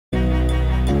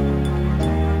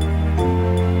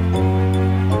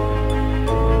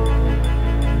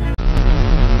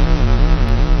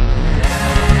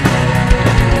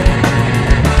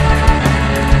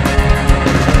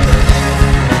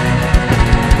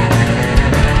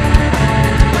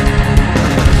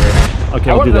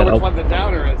I I'll want do to know that. which one the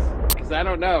downer is, because I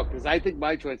don't know, because I think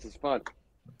my choice is fun.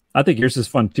 I think yours is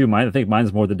fun too. I think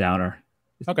mine's more the downer.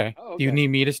 Okay. Oh, Do you okay. need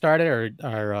me to start it or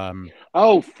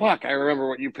Oh, fuck. I remember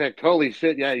what you picked. Holy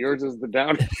shit. Yeah, yours is the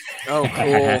downer. Oh,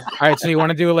 cool. All right, so you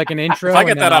want to do like an intro? If I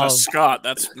get and that then out I'll... of Scott,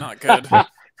 that's not good.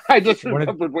 I just What if-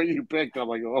 remembered what you picked. I'm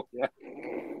like, oh, yeah.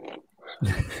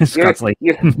 Scott's like,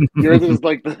 Yours is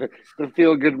like the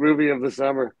feel good movie of the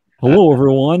summer. hello,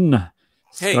 everyone.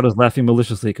 Hey. Scott is laughing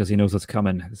maliciously because he knows what's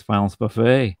coming. It's Violence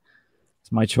Buffet.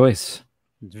 It's my choice.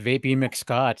 It's Vapey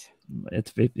McScott.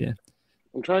 It's vape, yeah.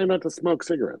 I'm trying not to smoke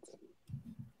cigarettes.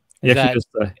 He Is actually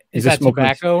that- just, Is he's that just smoking,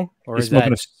 tobacco or he's is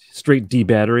smoking that a straight D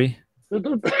battery. is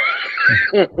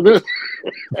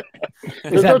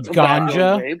that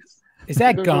ganja? Is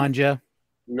that ganja?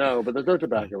 No, but there's no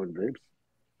tobacco in vapes.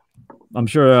 I'm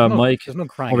sure Mike There's no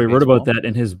crying. already in wrote about baseball. that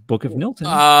in his Book of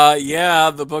Nilton. Yeah,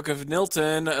 the Book of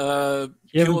Nilton, You haven't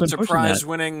been Pulitzer pushing Prize that.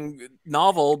 winning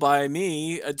novel by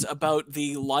me. It's about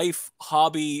the life,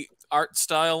 hobby, art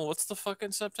style. What's the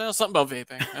fucking subtitle? Something about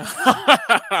vaping.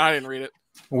 I didn't read it.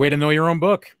 Way to know your own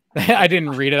book. I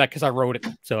didn't read it because I wrote it.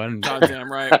 So I didn't...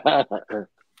 Goddamn right.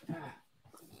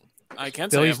 I can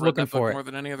say Billy's I've read looking that book for it. more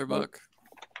than any other book.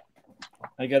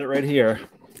 I got it right here.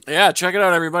 Yeah, check it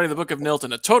out, everybody. The Book of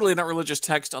Nilton, a totally not religious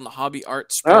text on the hobby,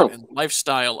 art, sport, and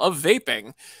lifestyle of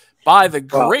vaping by the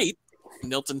great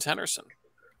Nilton Tennyson.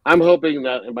 I'm hoping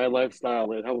that in my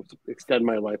lifestyle, it helps extend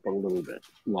my life a little bit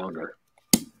longer.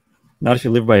 Not if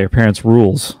you live by your parents'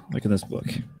 rules, like in this book.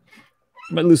 You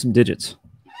might lose some digits.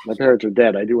 My parents are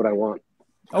dead. I do what I want.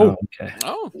 Oh, okay.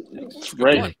 Oh, It's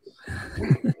great.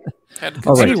 had to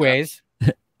All right. consider that. anyways,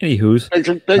 Anywho's, Thanks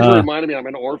for reminding me I'm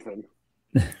an orphan.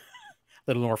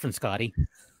 little orphan Scotty.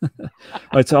 all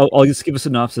right, so I'll just give a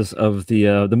synopsis of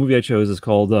the movie I chose. Is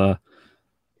called it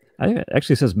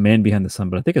actually says Man Behind the Sun,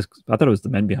 but I thought it was The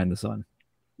Men Behind the Sun.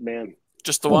 Man.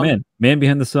 Just the one. Man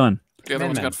Behind the Sun. The other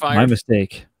one's got My fired.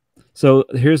 mistake. So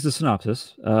here's the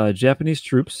synopsis. Japanese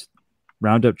troops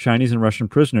round up Chinese and Russian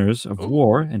prisoners of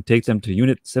war and take them to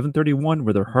Unit 731,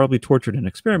 where they're horribly tortured and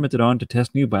experimented on to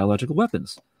test new biological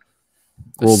weapons.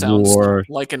 This sounds War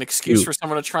like an excuse II. for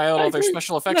someone to try out all their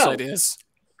special effects No. ideas.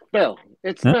 Bill,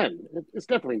 it's Huh? men. It's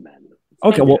definitely men. It's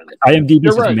Okay, men well, behind IMDb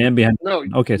You're says right. Man Behind. No,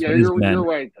 Okay, so yeah, it is you're men.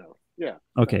 right, though. Yeah.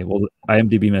 Okay, well,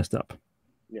 IMDb messed up.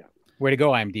 Way to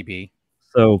go, IMDb.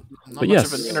 So, Not but much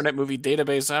yes, of an internet movie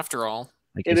database after all.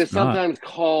 I It guess is not. sometimes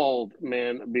called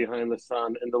Man Behind the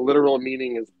Sun, and the literal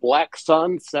meaning is Black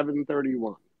Sun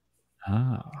 731.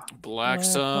 Ah. Black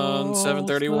Sun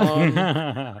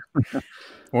 731.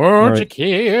 Won't you right.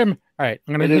 Kim? All right,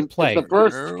 I'm gonna It is hit play. it's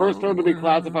the first one to be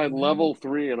classified level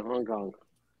 3 in Hong Kong,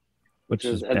 Which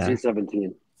is bad.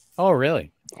 NC-17. Oh,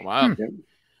 really? Wow. All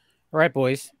right,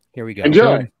 boys. Here we go.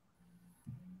 Enjoy.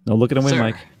 No looking away, Sir,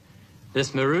 Mike.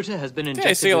 this Maruta has been Okay,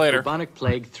 injected see you with later. bubonic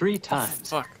plague 3 times.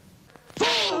 Fuck.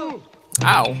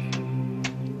 Ow.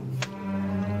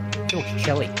 Feels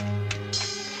chilly.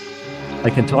 I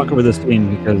can talk over this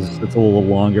scene because it's a little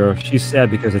longer. She's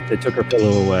sad because it took her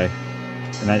pillow away.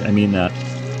 And I mean that.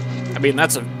 I mean,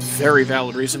 that's a very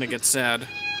valid reason to get sad.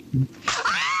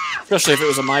 Especially if it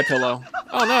was a My Pillow.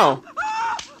 Oh no.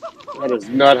 That is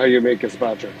not how you make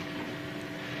gazpacho.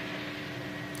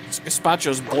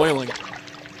 Gazpacho's boiling.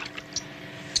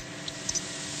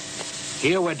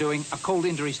 Here we're doing a cold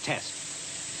injuries test.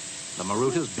 The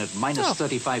Maruta's been at minus Oh.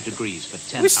 35 degrees for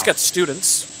 10 At least it's got hours.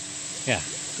 students Yeah.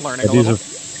 learning a These little. are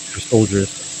for soldiers.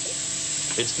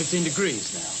 It's 15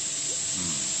 degrees now.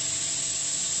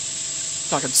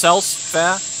 Talking cells,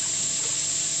 fair.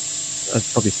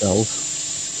 That's probably cells.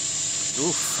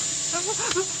 Oof.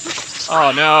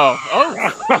 Oh no. Oh.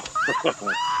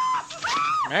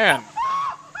 Man.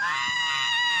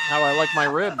 How I like my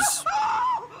ribs.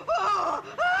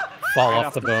 Fall Right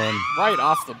off the bone. Right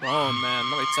off the bone,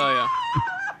 man. Let me tell you.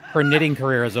 Her knitting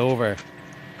career is over.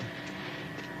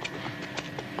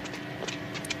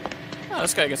 Oh,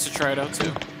 this guy gets to try it out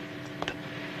too.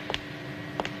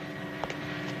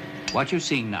 What you're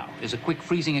seeing now is a quick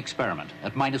freezing experiment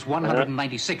at minus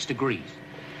 196 degrees.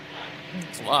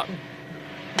 It's a lot.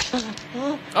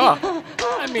 Oh,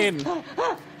 I mean,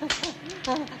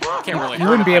 can't really. You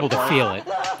wouldn't be able to feel it.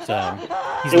 So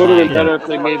he's It would have been lying. better if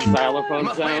they made xylophone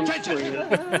sounds. I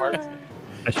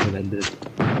should have ended it.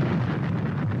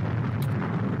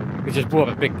 We just blew up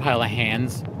a big pile of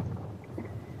hands.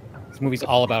 This movie's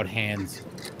all about hands.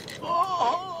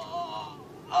 Uh-oh.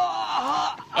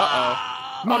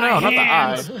 Oh no, not the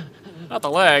eye. Not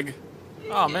the leg.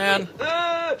 Oh man.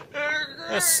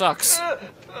 This sucks.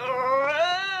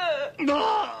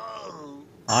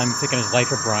 I'm thinking his life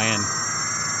for Brian.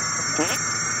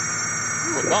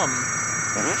 Ooh, a bum.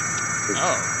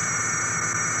 Oh.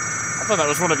 thought that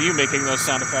was one of you making those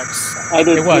sound effects. I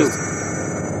did. It was.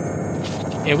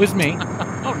 too. It was me.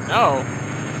 Oh no!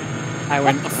 I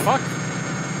What went. the fuck?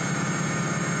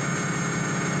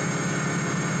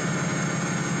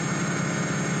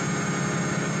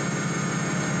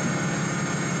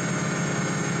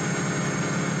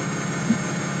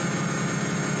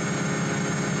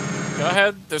 Go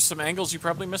ahead. There's some angles you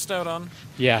probably missed out on.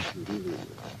 Yeah.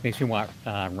 Makes me want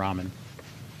ramen.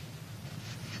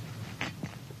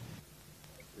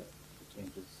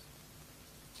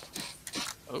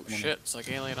 Oh shit! It's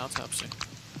like alien autopsy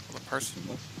of a person.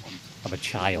 Of a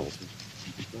child.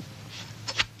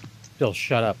 Bill,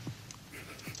 shut up.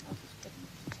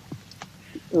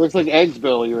 It looks like eggs,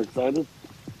 Bill. Are you excited?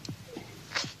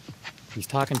 He's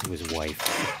talking to his wife.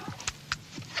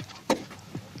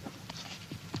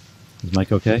 Is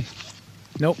Mike okay?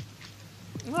 Nope.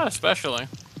 Not especially.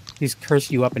 He's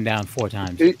cursed you up and down 4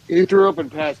 times. He threw up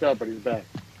and passed out, but he's back.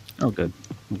 Oh, good.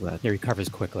 I'm glad. He recovers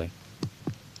quickly.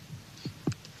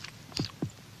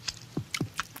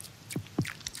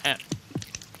 Eh.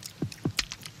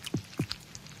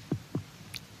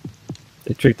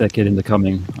 They tricked that kid into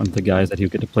coming onto the guys that he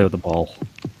would get to play with the ball.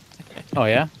 Oh,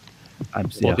 yeah? I'm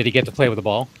Well, yeah. did he get to play with the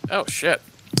ball? Oh shit!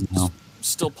 No.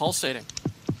 Still pulsating.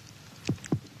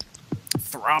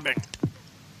 Throbbing.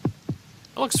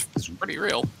 That looks pretty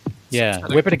real. Yeah.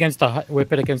 Whip it against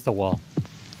the wall.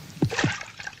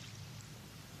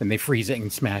 Then they freeze it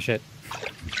and smash it.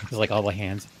 It's like all the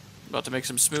hands. About to make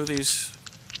some smoothies.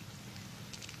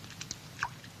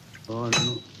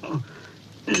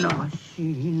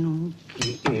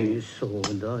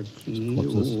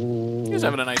 He's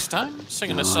having a nice time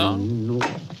singing a song.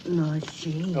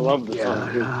 I love this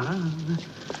song.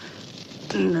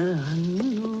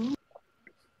 Too.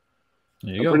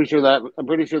 There you I'm go.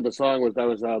 pretty sure the song was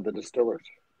the Distillers.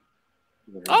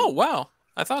 Oh wow!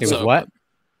 I thought It so. was what?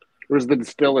 It was the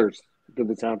Distillers did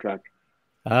the soundtrack.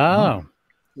 Oh.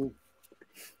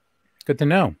 Good to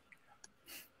know.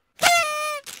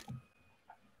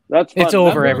 That's fun. It's over,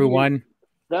 That movie- everyone.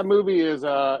 That movie is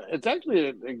it's actually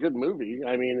a good movie.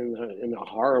 I mean, in a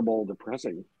horrible,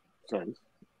 depressing sense.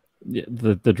 Yeah,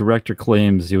 the director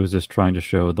claims he was just trying to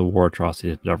show the war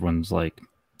atrocity. Everyone's like,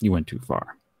 you went too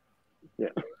far. Yeah,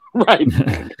 right.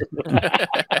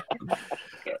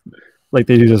 Like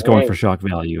they're just going Right. for shock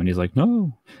value, and he's like,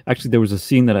 no. Actually, there was a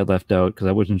scene that I left out because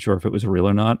I wasn't sure if it was real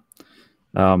or not.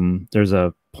 There's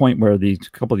a point where a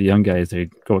couple of the young guys, they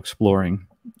go exploring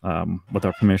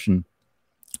without permission,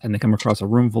 and they come across a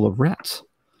room full of rats,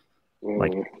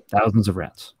 like thousands of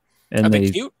rats, and Are they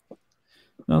cute?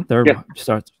 no, they're Yeah.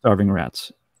 starving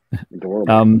rats.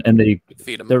 Adorable. And they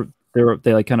Feed them.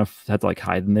 they like kind of had to like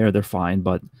hide in there. They're fine,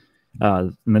 but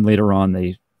and then later on,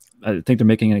 I think they're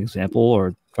making an example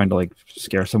or trying to like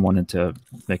scare someone into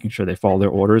making sure they follow their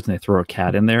orders, and they throw a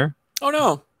cat in there. Oh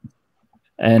no!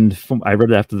 And I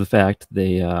read it after the fact,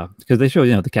 they because they show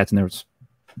the cat's in there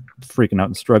freaking out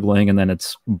and struggling, and then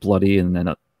it's bloody, and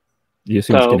then you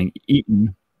assume it's getting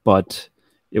eaten, but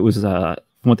it was from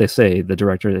what they say, the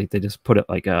director they just put it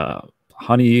like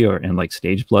honey and like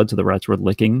stage blood, so the rats were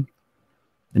licking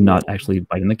and not actually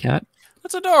biting the cat.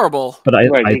 That's adorable. But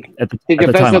Right, at the he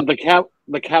confessed time, that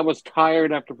the cat was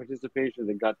tired after participation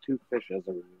and got 2 fish as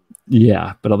a result.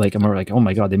 yeah, but I'm like, oh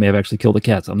my god, they may have actually killed the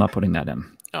cat, so I'm not putting that in.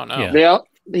 Oh no! Yeah.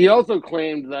 He also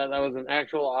claimed that was an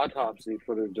actual autopsy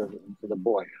footage for the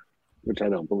boy, which I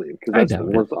don't believe because that's the doubt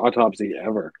it. worst autopsy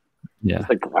ever. Yeah, It's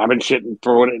like grabbing shit and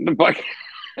throwing it in the bucket.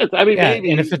 I mean, Yeah, maybe.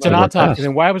 and if it's but- an That's autopsy, us.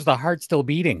 then why was the heart still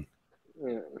beating?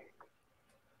 Yeah.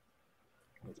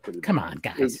 That's pretty Come bad. on,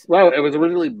 guys. Well, it was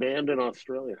originally banned in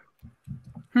Australia.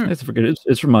 it's forget.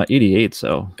 It's from '88,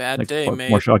 so Bad like, day, more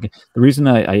mate. shocking. The reason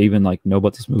I even like know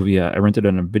about this movie, I rented it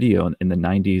on a video in the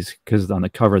 '90s because on the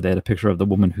cover they had a picture of the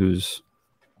woman whose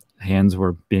hands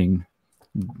were being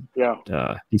Yeah.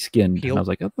 deskinned, and Peeled? I was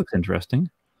like, that looks interesting.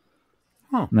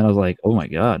 Huh. And then I was like, oh my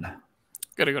god,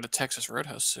 Gotta go to Texas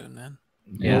Roadhouse soon, man.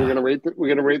 yeah. We're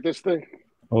gonna rate this thing.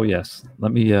 Oh yes.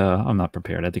 Let me. I'm not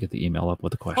prepared. I have to get the email up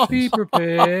with the questions. Be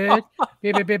prepared. I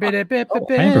am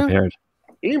prepared.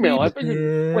 Email. I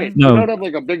figured. Wait, No. you don't have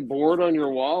like a big board on your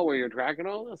wall where you're tracking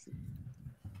all this?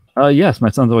 Yes, my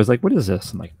son's always like, what is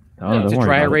this? I'm like, oh, Yeah, don't It's a worry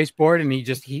dry about it. erase board, and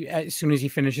he as soon as he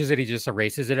finishes it, he just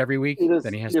erases it every week.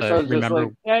 Then he has Your to son's just remember.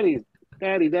 like,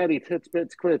 Daddy, tits,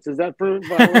 bits, clits. Is that for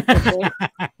violence?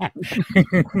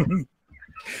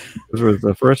 Those were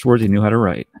the first words he knew how to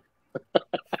write.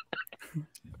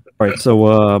 All right, so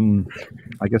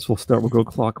I guess we'll go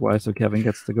clockwise. So Kevin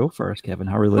gets to go first. Kevin,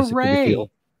 how realistic do you Hooray!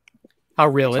 feel? How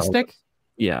realistic?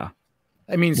 Yeah,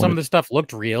 I mean, some of the stuff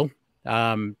looked real.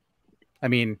 I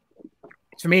mean,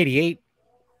 it's from '88.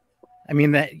 I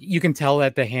mean, that you can tell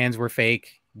that the hands were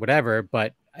fake, whatever,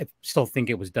 but I still think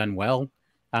it was done well.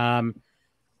 I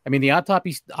mean, the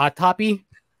autopsy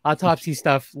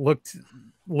stuff looked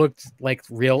like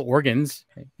real organs.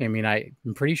 I mean,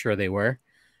 I'm pretty sure they were.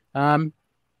 I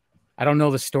don't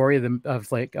know the story of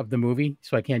the movie,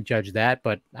 so I can't judge that.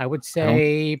 But I would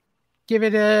say give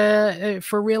it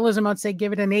for realism. I'd say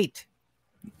give it an 8.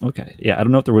 Okay, yeah, I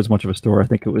don't know if there was much of a story. I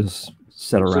think it was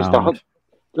set around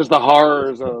just the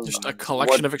horrors of Just a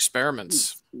collection of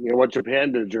experiments. What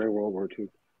Japan did during World War II.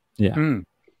 Yeah.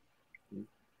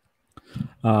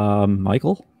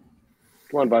 Michael.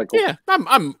 Come on, Michael. Yeah,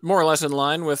 I'm more or less in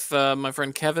line with my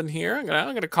friend Kevin here. I'm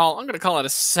gonna call it a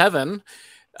 7.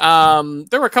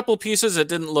 There were a couple of pieces that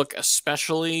didn't look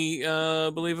especially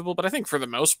believable, but I think for the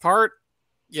most part,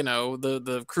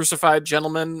 the crucified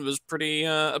gentleman was pretty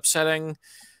upsetting.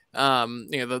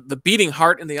 The beating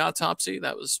heart in the autopsy,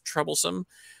 that was troublesome.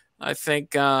 I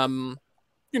think I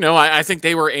think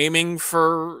they were aiming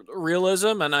for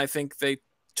realism, and I think they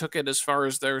took it as far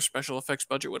as their special effects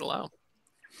budget would allow.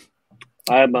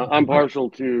 I'm partial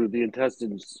to the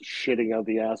intestines shitting out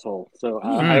the asshole, so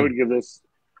I would give this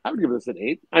an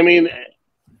 8. I mean,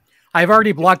 I've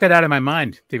already blocked that out of my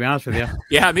mind, to be honest with you.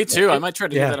 Yeah, me too. I might try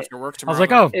to do that after work tomorrow. I was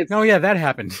like, oh, yeah, that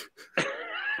happened.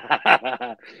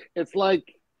 It's like,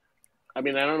 I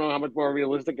mean, I don't know how much more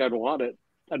realistic I'd want it.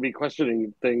 I'd be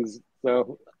questioning things,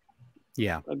 so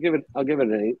yeah, I'll give it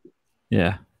an 8.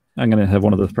 Yeah, I'm gonna have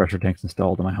one of those pressure tanks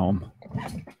installed in my home.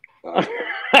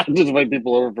 Just invite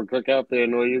people over for cookout. They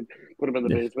annoy you. Put them in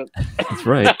the basement. That's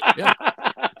right. Yeah.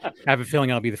 I have a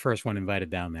feeling I'll be the first one invited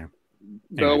down there.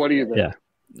 Bill, what do you think?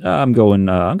 Yeah, I'm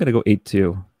gonna go 8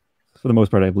 too. For the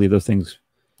most part, I believe those things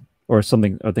or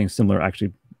things similar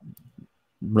actually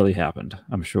really happened.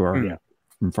 I'm sure.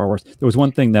 From far worse. There was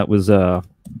one thing that was I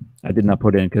did not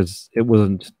put in because it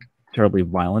wasn't terribly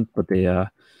violent, but they had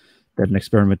an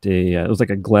experiment. It was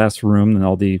like a glass room, and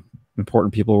all the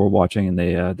important people were watching, and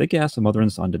they gassed a mother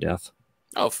and son to death.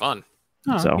 Oh, fun!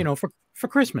 So for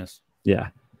Christmas. Yeah.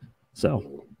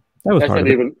 So that was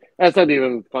that's not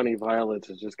even funny violence.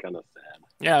 It's just kind of sad.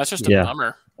 Yeah, it's just a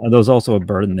bummer. There was also a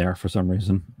bird in there for some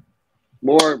reason.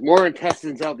 More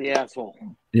intestines out the asshole.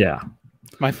 Yeah.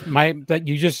 That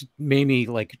you just made me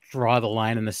like draw the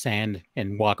line in the sand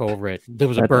and walk over it. There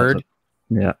was a bird.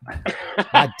 Yeah.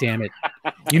 God damn it!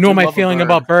 You know my feeling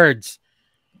about birds.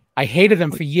 I hated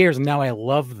them for years, and now I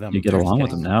love them. You get along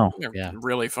with them now. They're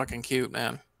really fucking cute,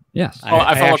 man. Yes.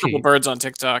 I follow a couple birds on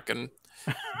TikTok, and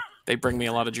they bring me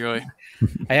a lot of joy.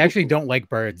 I actually don't like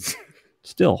birds.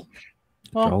 Still.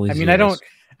 Well, I mean, I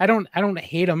don't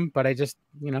hate them, but I just,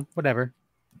 whatever.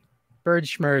 Bird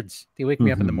schmerds. They wake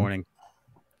me up in the morning.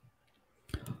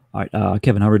 All right,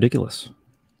 Kevin, how ridiculous?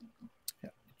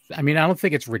 I mean, I don't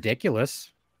think it's ridiculous.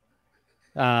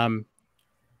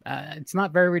 It's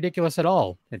not very ridiculous at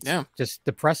all. It's just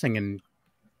depressing and,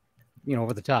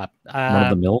 over the top. Run of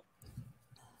the mill?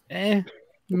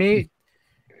 Maybe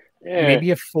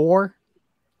a 4.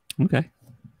 Okay. I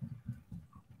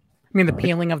mean, the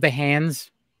peeling of the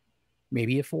hands,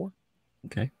 maybe a 4.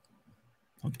 Okay.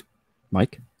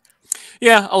 Mike?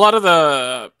 Yeah, a lot of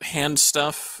the hand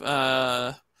stuff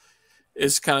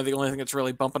is kind of the only thing that's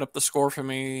really bumping up the score for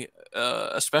me,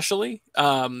 especially.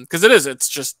 Because it's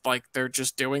just like they're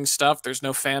just doing stuff. There's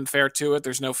no fanfare to it.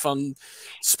 There's no fun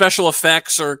special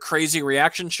effects or crazy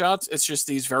reaction shots. It's just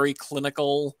these very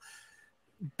clinical,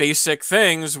 basic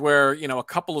things where, a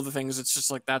couple of the things, it's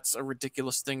just like that's a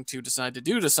ridiculous thing to decide to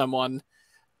do to someone.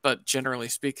 But generally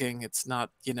speaking, it's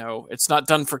not, it's not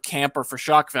done for camp or for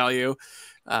shock value.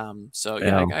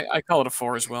 I call it a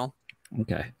 4 as well.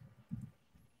 Okay.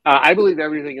 I believe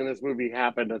everything in this movie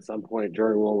happened at some point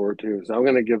during World War II, so I'm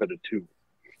going to give it a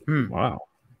 2. Wow.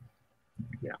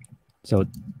 Yeah. So,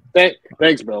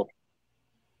 thanks, Bill.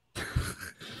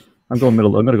 I'm going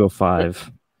middle. I'm going to go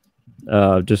 5.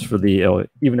 Just for the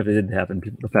even if it didn't happen,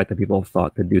 the fact that people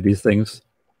thought to do these things,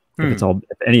 if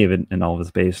any of it and all of it's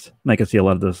based, and I can see a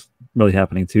lot of this really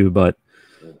happening too, but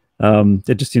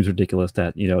it just seems ridiculous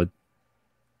that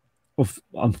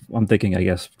I'm thinking, I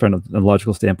guess, from a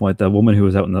logical standpoint, the woman who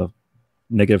was out in the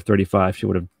 -35, she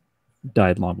would have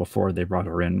died long before they brought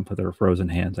her in with her frozen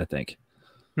hands, I think.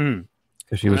 Because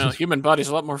she was human body's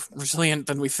a lot more resilient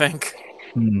than we think.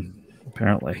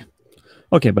 Apparently.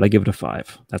 Okay, but I give it a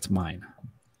 5. That's mine.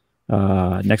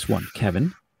 Next one,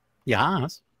 Kevin.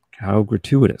 Yes. How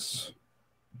gratuitous.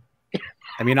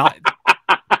 I mean,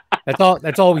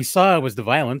 that's all we saw was the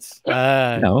violence.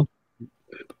 No,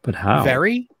 but how?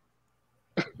 Very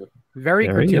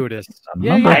gratuitous.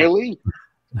 Yeah. Highly?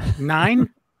 9.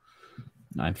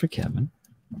 9 for Kevin.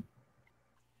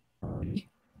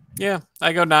 Yeah,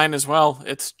 I go 9 as well.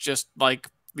 It's just like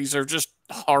these are just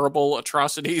horrible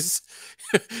atrocities,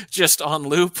 just on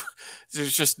loop.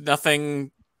 There's just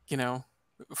nothing,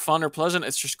 fun or pleasant.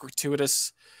 It's just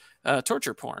gratuitous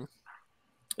torture porn.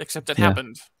 Except it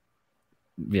happened.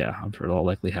 Yeah, I'm sure it all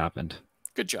likely happened.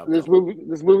 Good job. This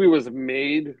movie was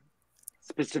made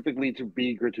specifically to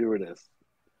be gratuitous.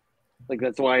 Like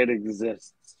that's why it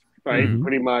exists, right? Mhm.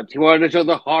 Pretty much. He wanted to show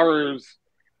the horrors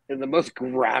in the most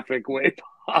graphic way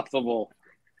possible.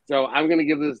 So I'm going to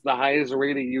give this the highest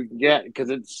rating you can get because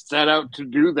it set out to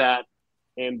do that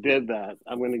and did that.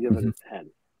 I'm going to give it a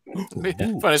 10.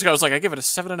 Funny, I was like, I give it a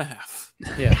 7.5.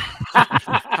 Yeah.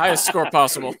 Highest score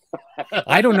possible.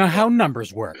 I don't know how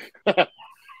numbers work.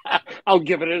 I'll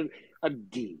give it a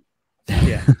D.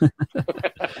 Yeah.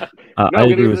 I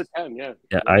agree with 10. Yeah.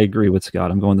 Yeah, I agree with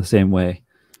Scott. I'm going the same way,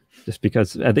 just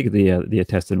because I think the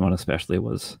attested one especially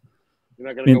was. You're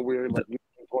not going to go weird like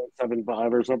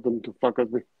 0.75 or something to fuck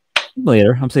with me.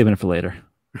 Later, I'm saving it for later.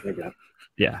 Okay.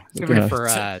 Yeah, Saving it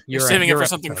for you're saving it for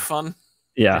something fun.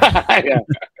 Yeah. Yeah.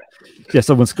 Yeah.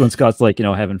 So when Scott's like,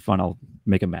 having fun, I'll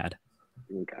make him mad.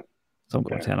 Okay. So I'm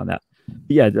going 10 on that.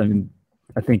 Yeah, I mean,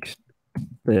 I think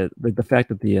the fact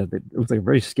that it was like a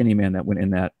very skinny man that went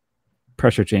in that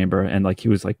pressure chamber and like he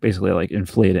was like basically like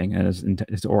inflating and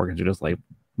his organs are just like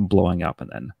blowing up and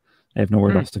then I have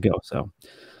nowhere else to go. So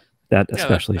that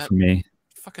especially for me.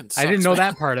 Fucking sucks, I didn't know man.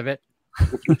 that part of it.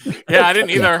 Yeah, I didn't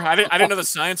either. I didn't know the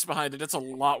science behind it. It's a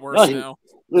lot worse now.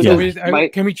 Listen,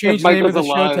 Can we change the name of the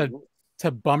show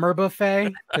to Bummer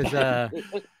Buffet? Because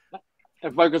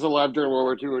if Mike was alive during World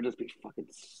War II, it would just be fucking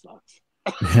sucks.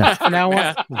 Yeah.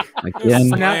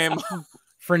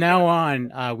 For now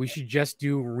on, we should just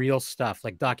do real stuff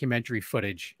like documentary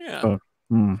footage. Yeah.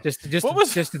 Just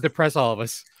to depress all of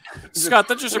us. Scott,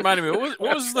 that just reminded me. What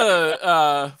was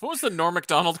the Norm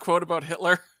Macdonald quote about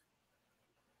Hitler?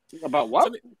 About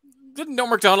what? Didn't Norm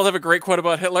Macdonald have a great quote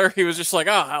about Hitler? He was just like,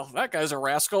 "Oh, that guy's a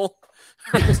rascal."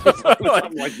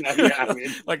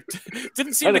 like,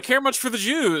 didn't seem to care much for the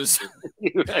Jews.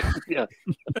 Yeah,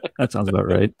 that sounds about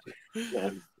right. Yeah.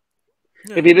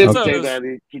 If he didn't say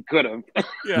that, he could have.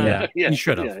 Yeah, he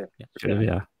should have.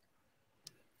 Yeah.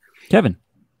 Kevin.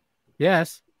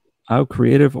 Yes. How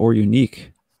creative or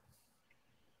unique?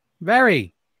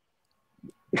 Very.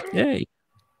 Yay.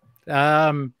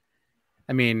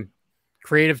 I mean,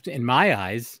 creative in my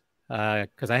eyes,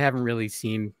 because I haven't really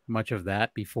seen much of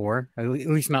that before. At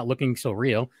least not looking so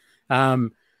real.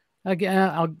 Again,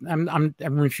 I'm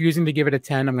refusing to give it a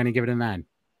 10. I'm going to give it a 9.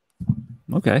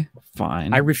 Okay,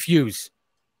 fine. I refuse.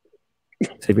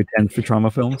 Save your 10 for trauma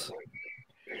films.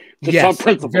 Yes,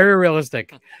 very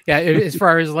realistic. Yeah, as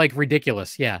far as like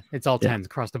ridiculous. Yeah, it's all 10s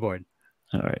across the board.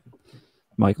 All right,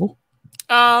 Michael.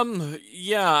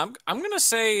 Yeah, I'm gonna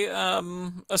say a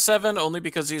 7 only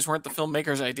because these weren't the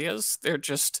filmmakers' ideas. They're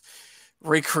just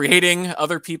recreating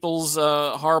other people's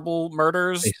horrible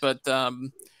murders. But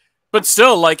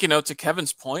still, like, to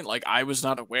Kevin's point, like I was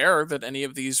not aware that any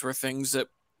of these were things that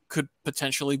could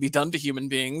potentially be done to human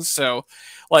beings. So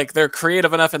like they're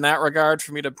creative enough in that regard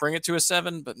for me to bring it to a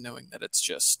 7, but knowing that it's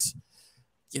just,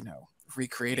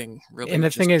 recreating really and the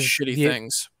thing is, shitty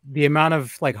things. The amount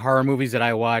of like horror movies that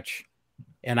I watch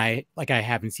and I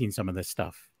haven't seen some of this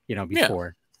stuff,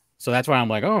 before. Yeah. So that's why I'm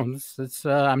like, oh,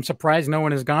 I'm surprised no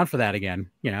one has gone for that again,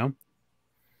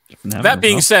 That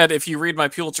being said, if you read my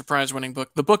Pulitzer Prize winning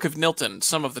book, The Book of Nilton,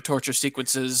 some of the torture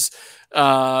sequences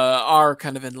are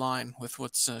kind of in line with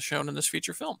what's shown in this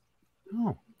feature film.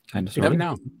 Oh, kind of.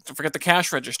 Now. Don't forget the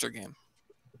cash register game.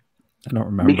 I don't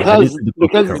remember. Because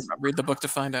read the book to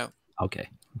find out. Okay.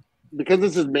 Because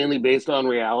this is mainly based on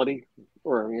reality,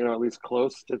 or at least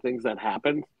close to things that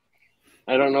happened.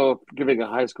 I don't know if giving a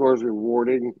high score is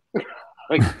rewarding,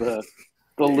 like the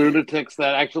lunatics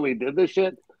that actually did this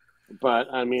shit. But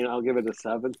I mean, I'll give it a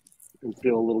 7 and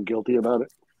feel a little guilty about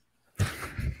it.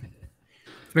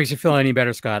 If it makes you feel any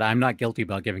better, Scott, I'm not guilty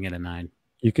about giving it a 9.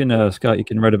 You can, Scott, you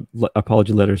can write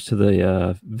apology letters to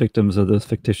the victims of those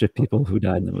fictitious people who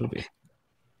died in the movie.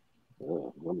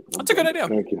 That's a good idea.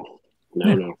 Thank you.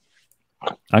 No.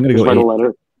 I'm going to go 8. A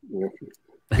letter. Yeah.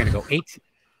 I'm going to go 8?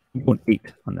 I'm going 8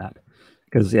 on that.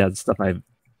 Because, it's stuff I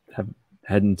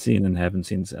hadn't seen and haven't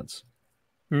seen since.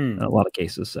 In a lot of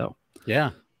cases, so.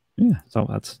 Yeah. Yeah, so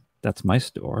that's my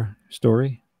story.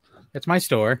 It's my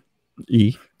store.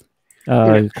 E.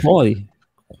 Quality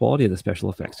of the special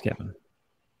effects, Kevin.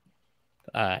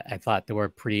 I thought they were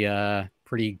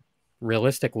pretty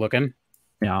realistic looking.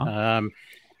 Yeah.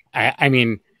 I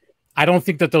mean, I don't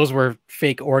think that those were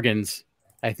fake organs.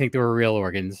 I think they were real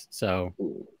organs. So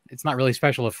it's not really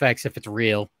special effects if it's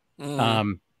real.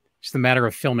 Just a matter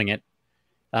of filming it.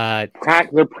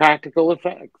 The practical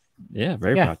effects. Yeah,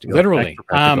 very Yeah, practical. literally. Extra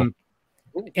practical.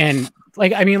 And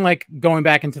like, I mean, like going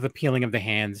back into the peeling of the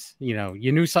hands, you know,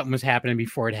 you knew something was happening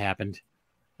before it happened.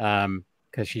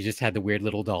 Because she just had the weird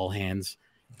little doll hands.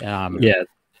 Yeah,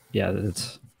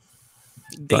 it's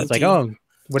It's like, oh,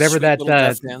 whatever sweet that little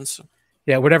death hands.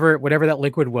 yeah, whatever that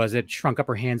liquid was, it shrunk up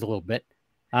her hands a little bit.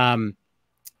 And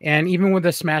even with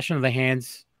the smashing of the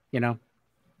hands, you know,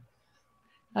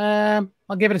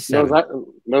 I'll give it a 7.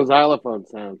 No xylophone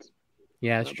sounds.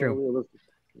 Yeah, that's true.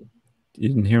 You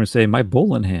didn't hear him say my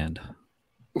bowling hand.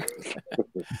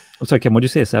 Oh, sorry, Kim. What'd you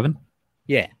say? A 7?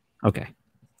 Yeah. Okay.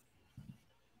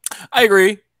 I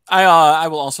agree. I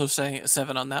will also say a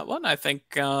 7 on that one. I think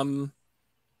they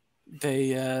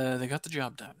got the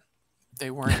job done.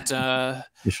 They weren't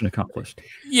Mission accomplished.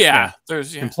 Yeah.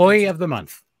 There's Employee of the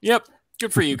month. Yep.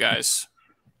 Good for you guys.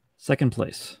 Second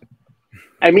place.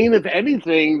 I mean, if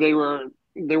anything, they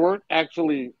weren't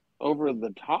actually over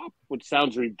the top, which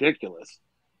sounds ridiculous,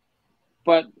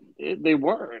 but they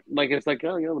weren't. Like, it's like,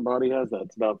 oh, the body has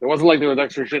that stuff. It wasn't like there was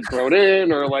extra shit thrown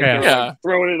in, or like they were like,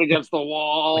 throwing it against the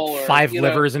wall, Like or 5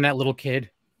 livers in that little kid.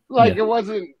 Like it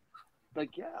wasn't like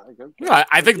okay.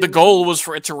 I think the goal was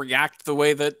for it to react the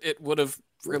way that it would have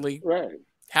really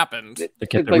happened.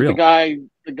 It's like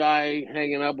the guy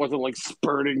hanging up wasn't like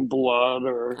spurting blood,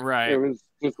 or right. It was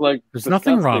just like there's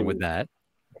nothing wrong with that.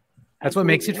 That's what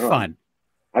makes it fun.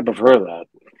 I prefer that,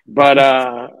 but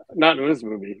not in this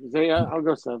movie. So yeah, I'll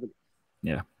go 7.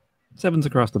 Yeah, 7's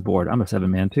across the board. I'm a 7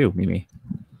 man too, Mimi.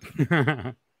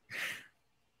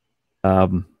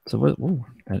 So what? Ooh,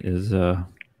 that is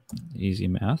easy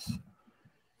math.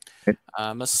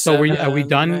 So are we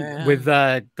done with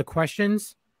the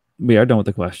questions? We are done with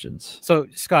the questions. So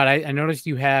Scott, I noticed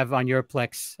you have on your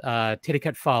Plex Titty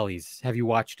Cut Follies. Have you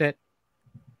watched it?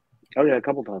 Oh yeah, a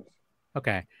couple times.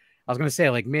 Okay. I was gonna say,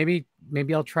 like, maybe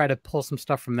I'll try to pull some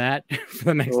stuff from that for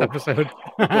the next episode.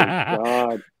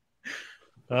 Oh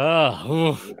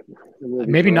God.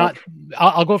 Maybe not.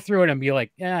 I'll go through it and be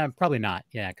like, yeah, probably not.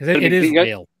 Yeah, because it is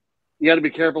real. You got to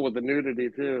be careful with the nudity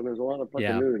too. There's a lot of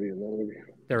fucking nudity in that movie.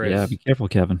 There is. Yeah, be careful,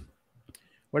 Kevin.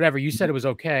 Whatever. You said it was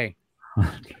okay.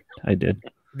 I did.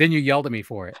 Then you yelled at me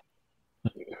for it.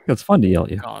 It's fun to yell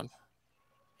at you. God.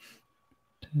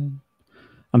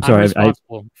 I'm sorry. I'm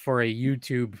responsible for a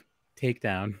YouTube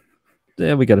takedown.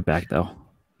 Yeah, we got it back though.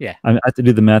 Yeah. I have to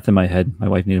do the math in my head. My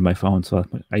wife needed my phone, so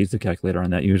I use the calculator on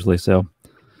that usually. So.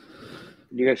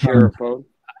 You guys share a phone?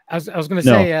 I was going to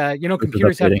say,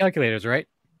 computers have calculators, right?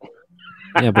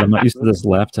 Yeah, but I'm not used to this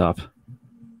laptop.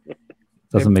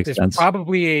 Doesn't make sense.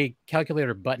 Probably a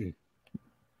calculator button.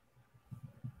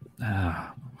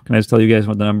 Can I just tell you guys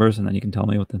what the number is, and then you can tell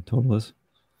me what the total is?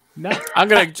 No,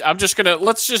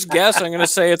 let's just guess. I'm gonna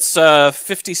say it's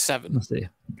 57. Let's see.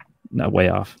 No, way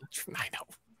off. I know.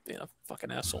 Yeah,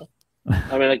 fucking asshole.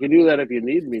 I mean, I can do that if you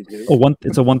need me to.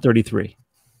 It's a 133.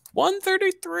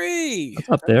 133. That's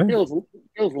up there. Feels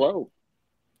low.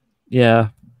 Yeah,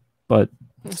 but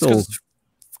still.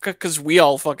 Because we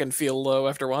all fucking feel low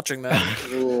after watching that.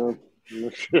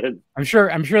 I'm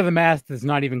sure the math is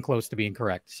not even close to being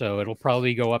correct, so it'll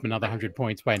probably go up another 100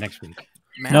 points by next week.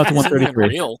 No, it's 133.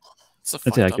 Real.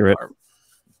 That's accurate.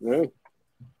 Yeah.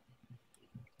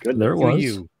 Good. There it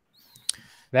was.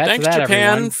 Thanks, Japan,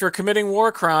 everyone, for committing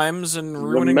war crimes and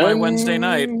ruining my Wednesday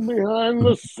night. Behind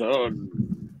the sun.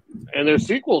 And there's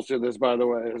sequels to this, by the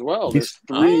way, as well. There's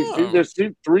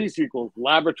three sequels: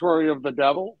 Laboratory of the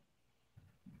Devil,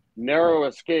 Narrow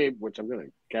Escape, which I'm going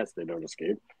to guess they don't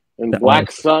escape, and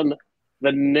Black Sun,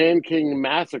 the Nanking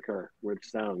Massacre, which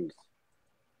sounds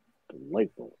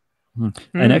delightful.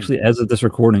 And actually, as of this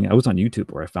recording, I was on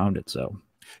YouTube where I found it. So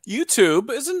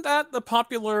YouTube, isn't that the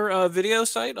popular video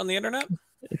site on the internet?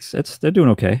 They're doing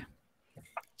okay.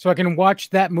 So I can watch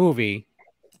that movie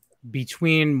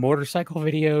between motorcycle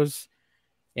videos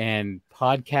and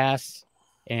podcasts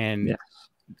and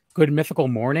Good Mythical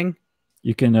Morning.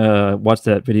 You can watch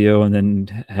that video and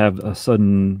then have a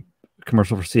sudden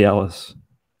commercial for Cialis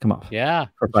come up. Yeah.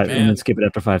 And then skip it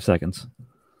after 5 seconds.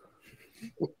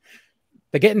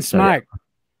 They're getting smart.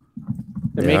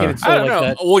 They're making it so I don't like know.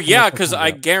 that. Well, yeah, because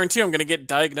I guarantee I'm going to get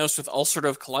diagnosed with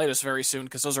ulcerative colitis very soon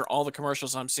because those are all the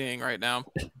commercials I'm seeing right now.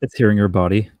 It's hearing your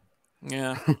body.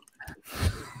 Yeah.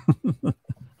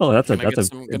 Oh, that's going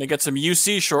to get some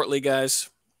UC shortly, guys.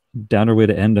 Downer way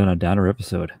to end on a downer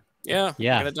episode. Yeah.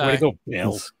 Yeah. Way to go,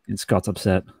 Bill. And Scott's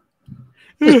upset.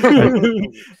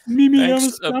 Mimi,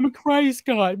 I'm a cry,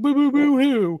 Scott. Boo boo boo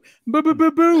hoo. Boo boo boo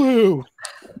boo hoo.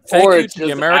 Thank you to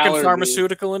the American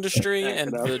pharmaceutical industry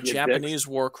and the Japanese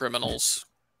war criminals.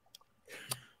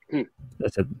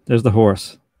 That's it. There's the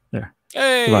horse. There.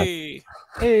 Hey,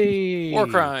 Hey, war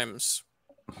crimes,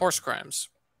 horse crimes.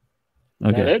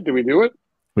 Is that Okay, it? Did we do it?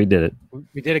 we did it.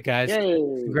 we did it, guys. Yay!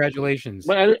 Congratulations.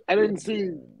 But I didn't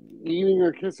see eating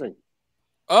or kissing.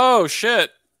 Oh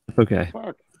shit! It's okay.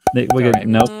 Fuck. Nate, we It's get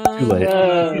nope. Too late.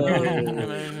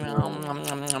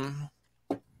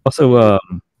 Also,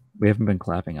 we haven't been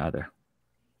clapping either.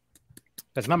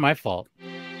 That's not my fault.